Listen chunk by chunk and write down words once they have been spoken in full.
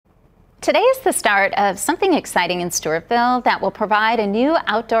Today is the start of something exciting in Stewartville that will provide a new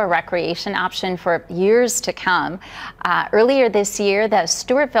outdoor recreation option for years to come. Earlier this year, the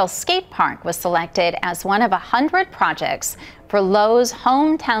Stewartville Skate Park was selected as one of 100 projects for Lowe's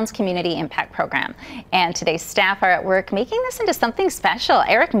Hometowns Community Impact Program. And today's staff are at work making this into something special.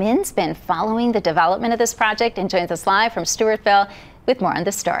 Eric Min's been following the development of this project and joins us live from Stewartville with more on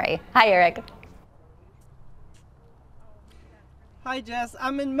the story. Hi, Eric. Hi Jess,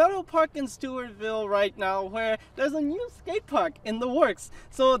 I'm in Meadow Park in Stewartville right now where there's a new skate park in the works.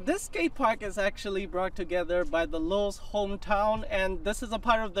 So this skate park is actually brought together by the Lowe's Hometown, and this is a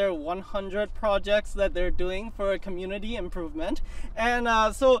part of their 100 projects that they're doing for community improvement. And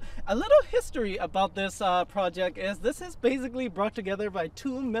so a little history about this project is this is basically brought together by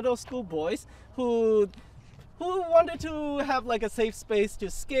two middle school boys who wanted to have like a safe space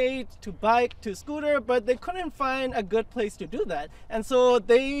to skate, to bike, to scooter, but they couldn't find a good place to do that. And so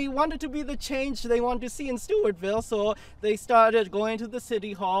they wanted to be the change they want to see in Stewartville. So they started going to the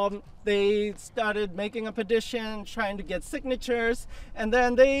city hall. They started making a petition, trying to get signatures, and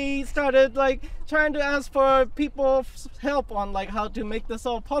then they started like trying to ask for people's help on like how to make this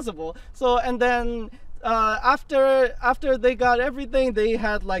all possible. So and then after they got everything, they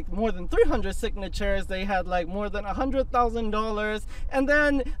had like more than 300 signatures. They had like more than $100,000, and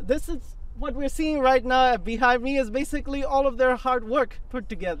then this is what we're seeing right now behind me is basically all of their hard work put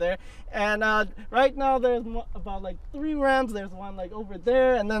together. And right now there's about like 3 ramps. There's one like over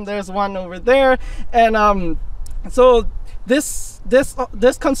there, and then there's one over there, and so this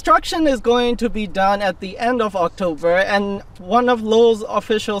construction is going to be done at the end of October, and one of Lowe's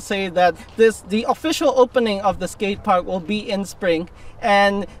officials say that the official opening of the skate park will be in spring,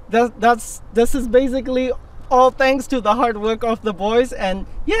 and this is basically all thanks to the hard work of the boys. And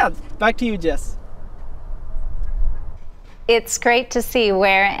yeah, back to you, Jess. It's great to see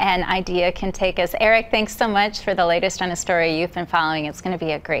where an idea can take us. Eric, thanks so much for the latest on a story you've been following. It's going to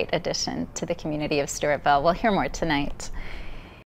be a great addition to the community of Stewartville. We'll hear more tonight.